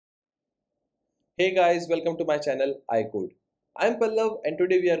Hey guys, welcome to my channel iCode. I'm Pallav and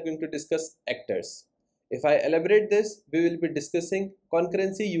today we are going to discuss actors. If I elaborate this, we will be discussing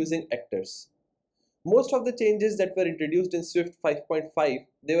concurrency using actors. Most of the changes that were introduced in Swift 5.5,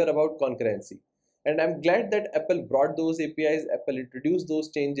 they were about concurrency. And I'm glad that Apple brought those APIs, Apple introduced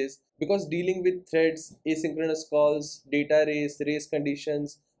those changes because dealing with threads, asynchronous calls, data race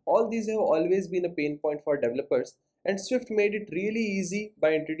conditions, all these have always been a pain point for developers. And Swift made it really easy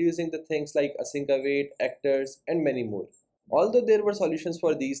by introducing the things like async await, actors, and many more. Although there were solutions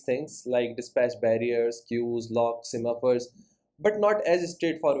for these things like dispatch barriers, queues, locks, semaphores, but not as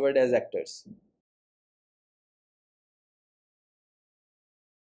straightforward as actors.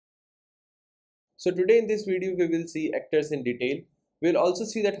 So today in this video we will see actors in detail. We will also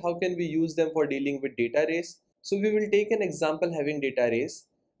see that how can we use them for dealing with data race. So we will take an example having data race,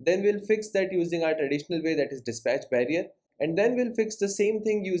 then we'll fix that using our traditional way, that is dispatch barrier, and then we'll fix the same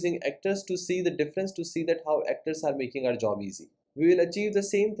thing using actors to see the difference, to see that how actors are making our job easy. We will achieve the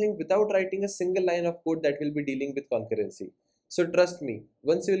same thing without writing a single line of code that will be dealing with concurrency. So trust me,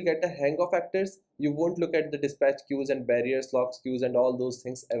 once you will get a hang of actors, you won't look at the dispatch queues and barriers, locks, queues and all those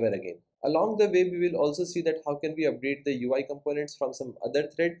things ever again. Along the way, we will also see that how can we update the UI components from some other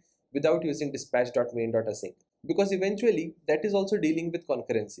thread without using dispatch.main.async. Because eventually, that is also dealing with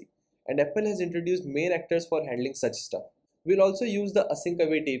concurrency. And Apple has introduced main actors for handling such stuff. We'll also use the async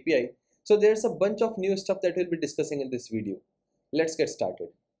await API. So there's a bunch of new stuff that we'll be discussing in this video. Let's get started.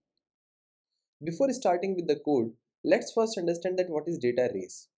 Before starting with the code, let's first understand that what is data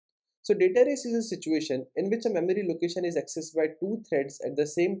race. So data race is a situation in which a memory location is accessed by two threads at the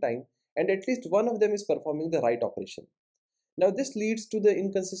same time and at least one of them is performing the write operation. Now this leads to the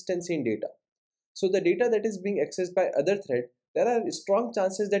inconsistency in data. So the data that is being accessed by other thread, there are strong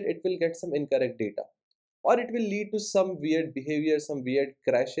chances that it will get some incorrect data, or it will lead to some weird behavior, some weird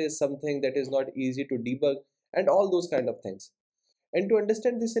crashes, something that is not easy to debug, and all those kind of things. And to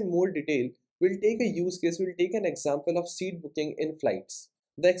understand this in more detail, we'll take a use case, we'll take an example of seat booking in flights.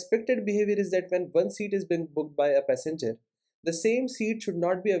 The expected behavior is that when one seat is being booked by a passenger, the same seat should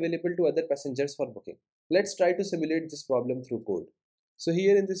not be available to other passengers for booking. Let's try to simulate this problem through code. So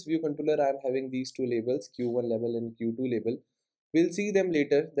here in this view controller, I am having these two labels, Q1 label and Q2 label. We'll see them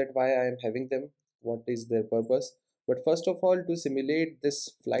later that why I am having them, what is their purpose. But first of all, to simulate this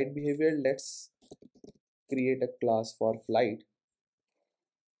flight behavior, let's create a class for flight.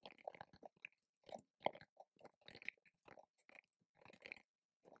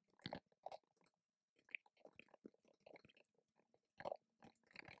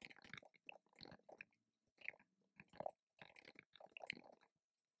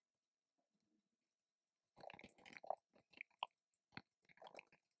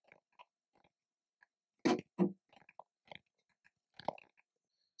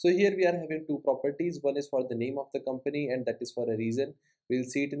 So here we are having two properties. One is for the name of the company and that is for a reason. We'll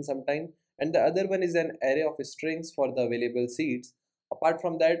see it in some time. And the other one is an array of strings for the available seats. Apart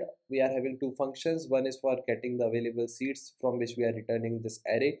from that, we are having two functions. One is for getting the available seats from which we are returning this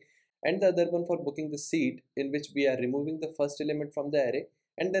array. And the other one for booking the seat, in which we are removing the first element from the array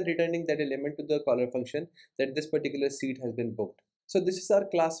and then returning that element to the caller function that this particular seat has been booked. So this is our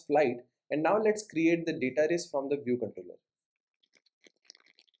class flight. And now let's create the data race from the view controller.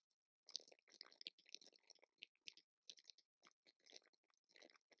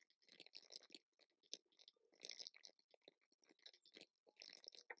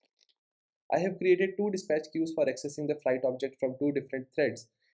 I have created two dispatch queues for accessing the flight object from two different threads.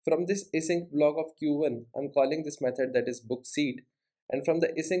 From this async block of Q1, I'm calling this method that is book seat, and from the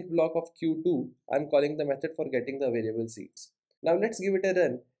async block of Q2, I'm calling the method for getting the available seats. Now let's give it a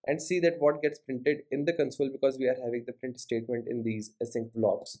run and see that what gets printed in the console, because we are having the print statement in these async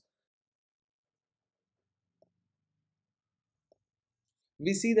blocks.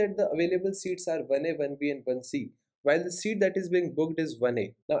 We see that the available seats are 1A, 1B and 1C, while the seat that is being booked is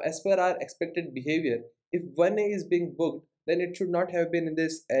 1A. Now as per our expected behavior, if 1A is being booked, then it should not have been in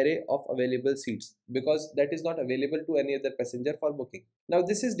this array of available seats because that is not available to any other passenger for booking. Now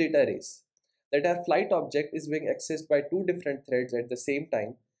this is data race, that our flight object is being accessed by two different threads at the same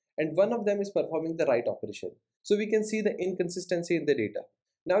time and one of them is performing the write operation. So we can see the inconsistency in the data.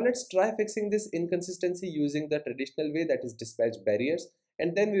 Now let's try fixing this inconsistency using the traditional way, that is dispatch barriers,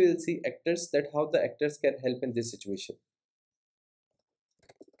 and then we will see actors, that how the actors can help in this situation.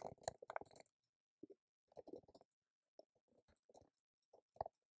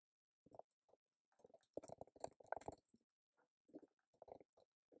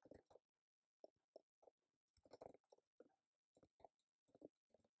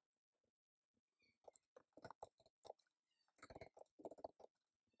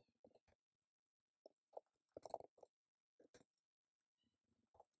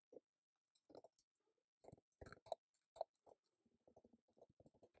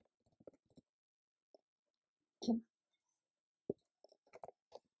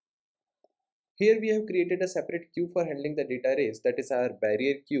 Here we have created a separate queue for handling the data race, that is our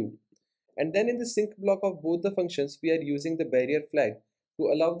barrier queue. And then in the sync block of both the functions, we are using the barrier flag to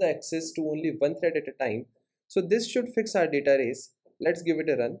allow the access to only one thread at a time. So this should fix our data race. Let's give it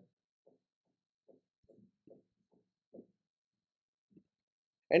a run.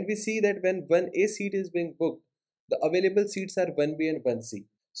 And we see that when 1A seat is being booked, the available seats are 1B and 1C.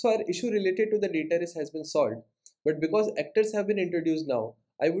 So our issue related to the data race has been solved, but because actors have been introduced now,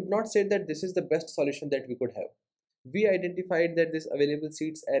 I would not say that this is the best solution that we could have. We identified that this available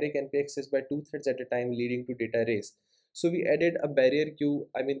seats array can be accessed by two threads at a time, leading to data race. So we added a barrier queue,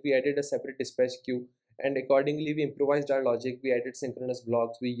 we added a separate dispatch queue, and accordingly we improvised our logic. We added synchronous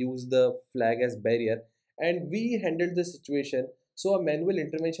blocks, we used the flag as barrier, and we handled the situation. So a manual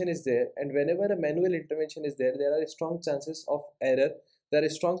intervention is there, and whenever a manual intervention is there, there are strong chances of error. There are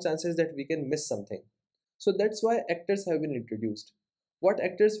strong chances that we can miss something. So that's why actors have been introduced. What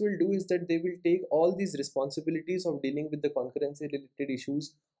actors will do is that they will take all these responsibilities of dealing with the concurrency related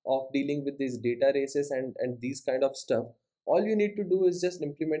issues, of dealing with these data races and these kind of stuff. All you need to do is just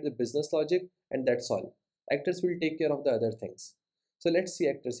implement the business logic, and that's all. Actors will take care of the other things. So let's see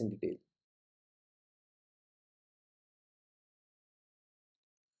actors in detail.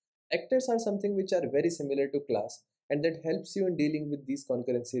 Actors are something which are very similar to class, and that helps you in dealing with these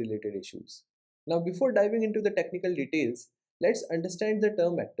concurrency related issues. Now before diving into the technical details, let's understand the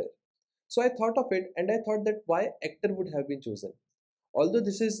term actor. So I thought of it and I thought that why actor would have been chosen. Although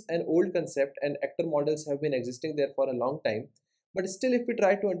this is an old concept and actor models have been existing there for a long time, but still if we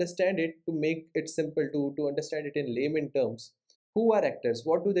try to understand it, to make it simple, to understand it in layman terms, who are actors?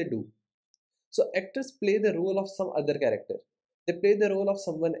 What do they do? So actors play the role of some other character. They play the role of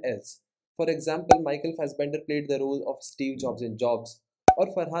someone else. For example, Michael Fassbender played the role of Steve Jobs in Jobs, or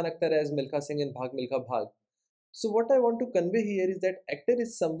Farhan Akhtar as Milkha Singh in Bhag Milkha Bhag. So what I want to convey here is that actor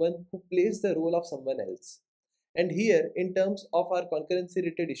is someone who plays the role of someone else. And here, in terms of our concurrency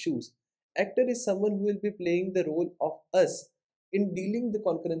related issues, actor is someone who will be playing the role of us in dealing the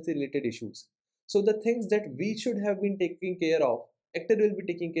concurrency related issues. So the things that we should have been taking care of, actor will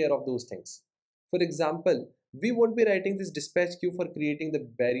be taking care of those things. For example, we won't be writing this dispatch queue for creating the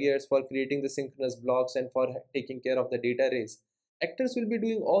barriers, for creating the synchronous blocks, and for taking care of the data race. Actors will be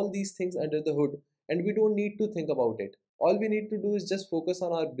doing all these things under the hood, and we don't need to think about it. All we need to do is just focus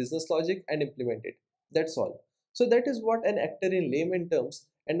on our business logic and implement it. That's all. So that is what an actor in layman terms,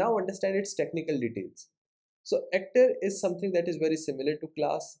 and now understand its technical details. So actor is something that is very similar to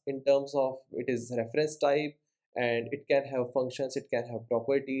class in terms of it is reference type, and it can have functions, it can have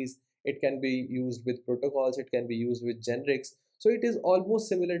properties, it can be used with protocols, it can be used with generics. So it is almost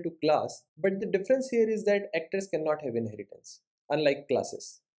similar to class, but the difference here is that actors cannot have inheritance, unlike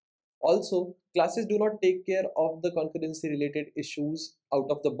classes. Also, classes do not take care of the concurrency related issues out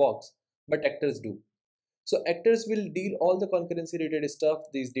of the box, but actors do. So actors will deal all the concurrency related stuff,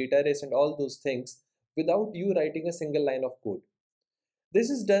 these data race and all those things without you writing a single line of code.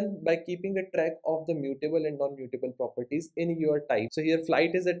 This is done by keeping a track of the mutable and non-mutable properties in your type. So here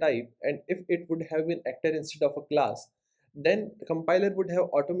flight is a type, and if it would have been actor instead of a class, then the compiler would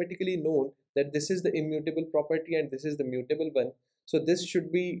have automatically known that this is the immutable property and this is the mutable one. So this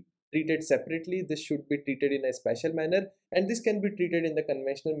should be treated separately, this should be treated in a special manner, and this can be treated in the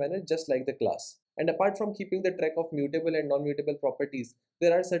conventional manner just like the class. And apart from keeping the track of mutable and non-mutable properties,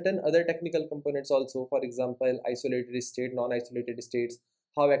 there are certain other technical components also. For example, isolated state, non-isolated states,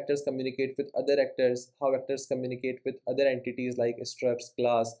 how actors communicate with other actors, how actors communicate with other entities like structs,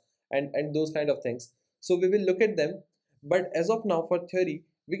 class, and those kind of things. So we will look at them, but as of now for theory,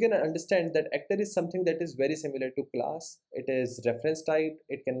 we can understand that actor is something that is very similar to class. It is reference type,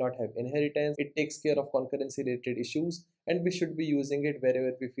 it cannot have inheritance, it takes care of concurrency related issues, and we should be using it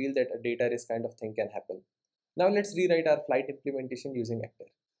wherever we feel that a data race kind of thing can happen. Now let's rewrite our flight implementation using actor.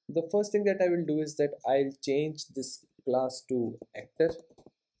 The first thing that I will do is that I'll change this class to actor,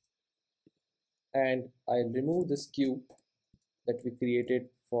 and I'll remove this queue that we created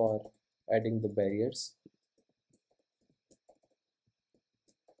for adding the barriers.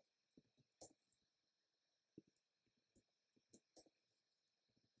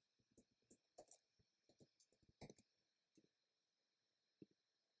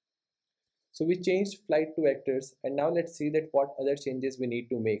 So we changed flight to actors, and now let's see that what other changes we need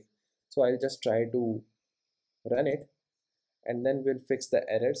to make. So I'll just try to run it, and then we'll fix the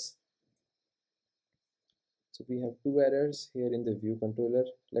errors. So we have two errors here in the view controller.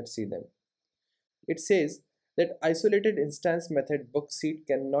 Let's see them. It says that isolated instance method book seat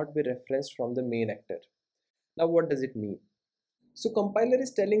cannot be referenced from the main actor. Now what does it mean? So compiler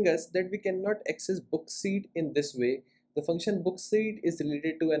is telling us that we cannot access book seat in this way The function book seat is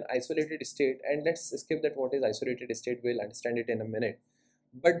related to an isolated state, and let's skip that what is isolated state, we'll understand it in a minute.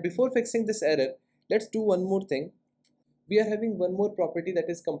 But before fixing this error, let's do one more thing. We are having one more property, that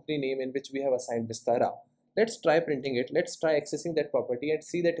is company name, in which we have assigned Vistara. Let's try printing it. Let's try accessing that property and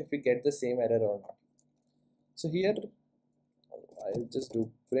see that if we get the same error or not. So here I'll just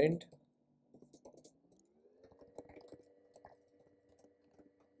do print.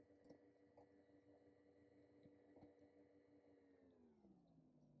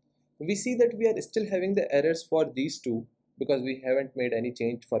 We see that we are still having the errors for these two because we haven't made any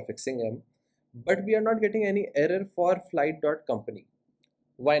change for fixing them, but we are not getting any error for flight.company.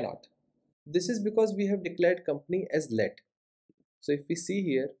 Why not? This is because we have declared company as let. So if we see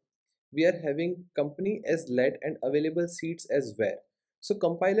here, we are having company as let and available seats as where. So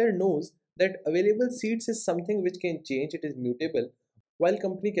compiler knows that available seats is something which can change, it is mutable, while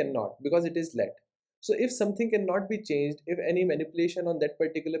company cannot because it is let. So if something cannot be changed, if any manipulation on that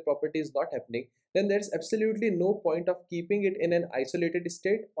particular property is not happening, then there's absolutely no point of keeping it in an isolated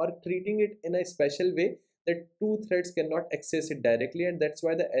state or treating it in a special way that two threads cannot access it directly, and that's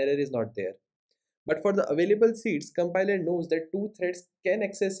why the error is not there. But for the available seats, compiler knows that two threads can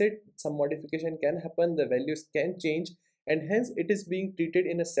access it, some modification can happen, the values can change, and hence it is being treated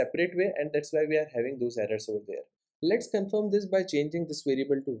in a separate way, and that's why we are having those errors over there. Let's confirm this by changing this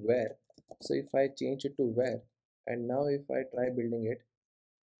variable to where. So if I change it to where, and now if I try building it,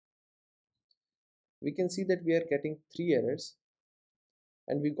 we can see that we are getting 3 errors,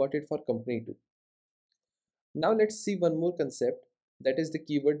 and we got it for company too. Now let's see one more concept, that is the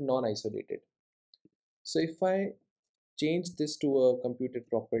keyword non-isolated. So if I change this to a computed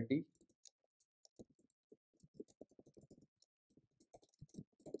property,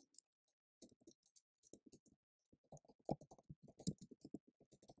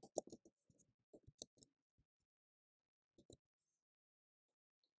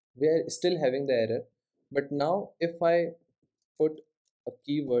 we are still having the error. But now if I put a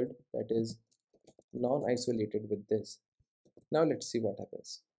keyword that is non-isolated with this, now let's see what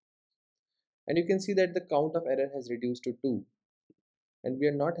happens. And you can see that the count of error has reduced to 2, and we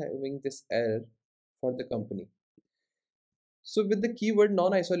are not having this error for the company. So with the keyword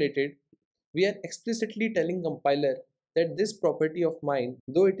non-isolated, we are explicitly telling compiler that this property of mine,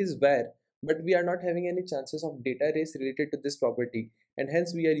 though it is var, but we are not having any chances of data race related to this property, and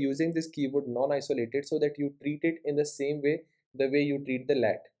hence we are using this keyword non-isolated so that you treat it in the same way the way you treat the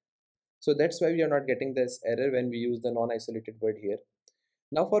lat. So that's why we are not getting this error when we use the non-isolated word here.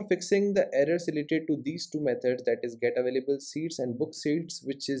 Now for fixing the errors related to these two methods, that is get available seats and book seats,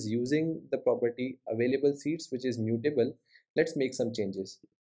 which is using the property available seats which is mutable, let's make some changes.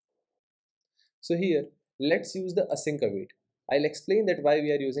 So here let's use the async await. I'll explain that why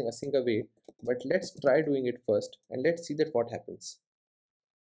we are using async await, but let's try doing it first and let's see that what happens.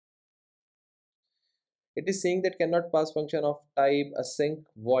 It is saying that cannot pass function of type async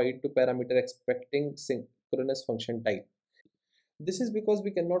void to parameter expecting synchronous function type. This is because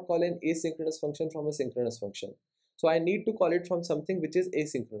we cannot call an asynchronous function from a synchronous function. So I need to call it from something which is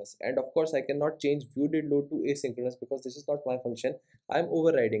asynchronous, and of course I cannot change view.did_load to asynchronous because this is not my function. I'm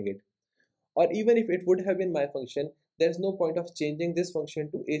overriding it. Or even if it would have been my function, there's no point of changing this function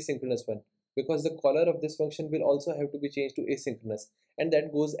to asynchronous one because the caller of this function will also have to be changed to asynchronous, and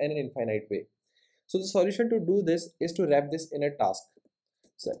that goes in an infinite way. So the solution to do this is to wrap this in a task.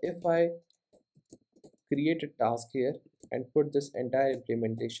 So if I create a task here and put this entire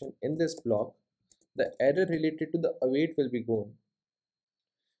implementation in this block, the error related to the await will be gone.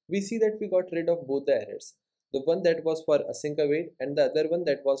 We see that we got rid of both the errors, the one that was for async await and the other one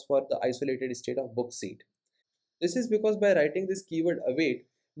that was for the isolated state of book seat. This is because by writing this keyword await,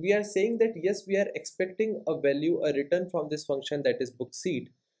 we are saying that yes, we are expecting a value, a return from this function that is book seat,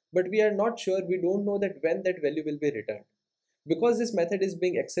 but we are not sure, we don't know that when that value will be returned. Because this method is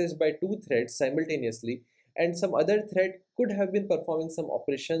being accessed by two threads simultaneously, and some other thread could have been performing some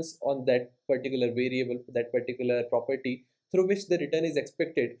operations on that particular variable, that particular property through which the return is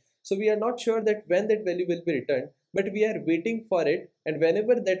expected. So we are not sure that when that value will be returned, but we are waiting for it, and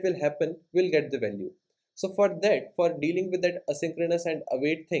whenever that will happen, we'll get the value. So for that, for dealing with that asynchronous and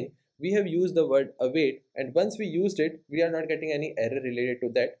await thing, we have used the word await, and once we used it, we are not getting any error related to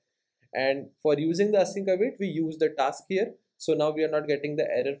that. And for using the async await, we use the task here. So now we are not getting the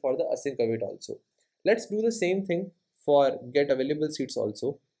error for the async await also. Let's do the same thing for get available seats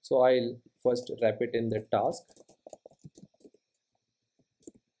also. So I'll first wrap it in the task.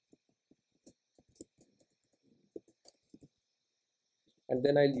 And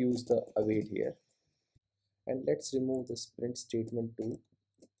then I'll use the await here. And let's remove this print statement too.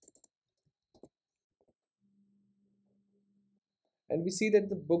 and we see that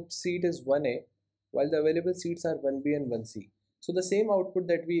the booked seat is 1A while the available seats are 1B and 1C. So the same output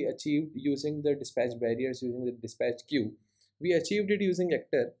that we achieved using the dispatch barriers, using the dispatch queue, we achieved it using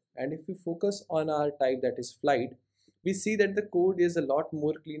actor. And if we focus on our type, that is flight, we see that the code is a lot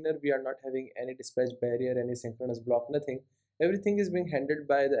more cleaner. We are not having any dispatch barrier, any synchronous block, nothing. Everything is being handled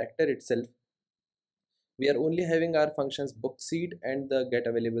by the actor itself. We are only having our functions book seat and the get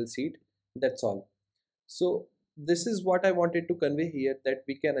available seat. That's all. So this is what I wanted to convey here, that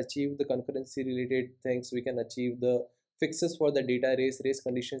we can achieve the concurrency related things. We can achieve the fixes for the data race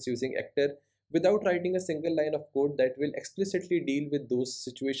conditions using actor without writing a single line of code that will explicitly deal with those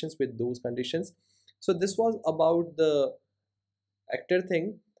situations, with those conditions. So this was about the actor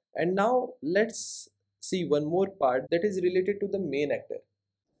thing. And now let's see one more part that is related to the main actor.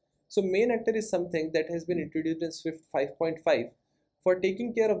 So main actor is something that has been introduced in Swift 5.5 for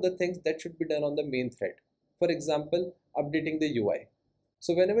taking care of the things that should be done on the main thread. For example, updating the UI.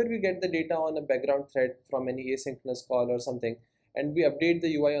 So whenever we get the data on a background thread from any asynchronous call or something, and we update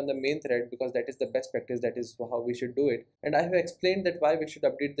the UI on the main thread because that is the best practice, that is how we should do it. And I have explained that why we should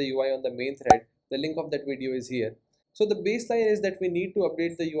update the UI on the main thread. The link of that video is here. So the baseline is that we need to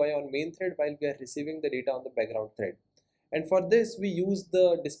update the UI on main thread while we are receiving the data on the background thread. And for this we use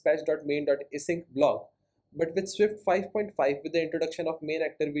the dispatch.main.async block. But with Swift 5.5, with the introduction of main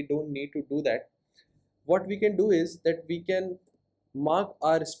actor, we don't need to do that. What we can do is that we can mark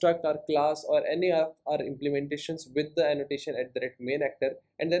our struct, our class, or any of our implementations with the annotation @main actor,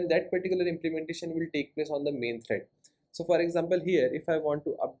 and then that particular implementation will take place on the main thread. So for example, here if I want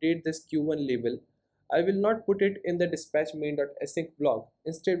to update this q1 label, I will not put it in the dispatch main.async block.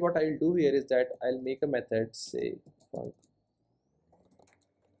 Instead, what I'll do here is that I'll make a method, say func.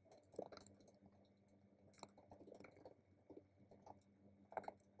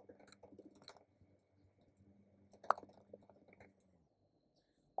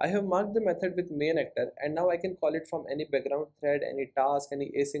 I have marked the method with main actor, and now I can call it from any background thread, any task,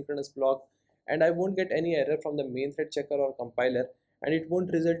 any asynchronous block, and I won't get any error from the main thread checker or compiler, and it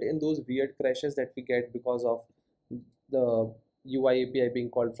won't result in those weird crashes that we get because of the UI API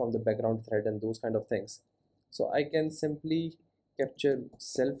being called from the background thread and those kind of things. So I can simply capture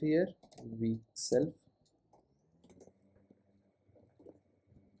self here, weak self.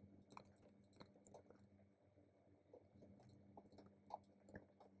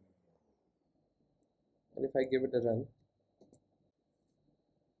 And if I give it a run,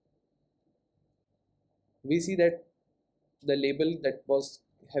 we see that the label that was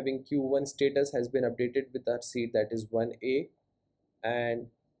having q1 status has been updated with our seed, that is 1A, and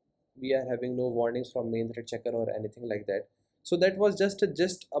we are having no warnings from main thread checker or anything like that. So that was just a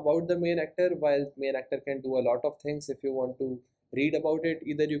gist about the main actor. While main actor can do a lot of things, if you want to read about it,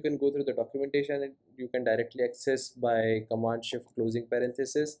 either you can go through the documentation and you can directly access by command shift closing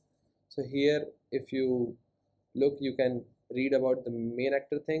parenthesis. So here if you look, you can read about the main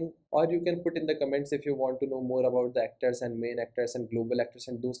actor thing, or you can put in the comments if you want to know more about the actors and main actors and global actors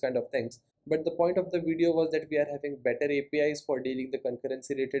and those kind of things. But the point of the video was that we are having better APIs for dealing the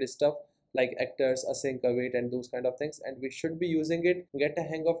concurrency related stuff like actors, async, await, and those kind of things, and we should be using it. Get a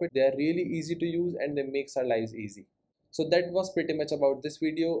hang of it. They are really easy to use and they makes our lives easy. So that was pretty much about this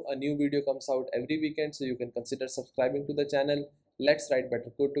video. A new video comes out every weekend, so you can consider subscribing to the channel. Let's write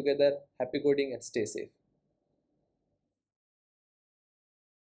better code together. Happy coding and stay safe.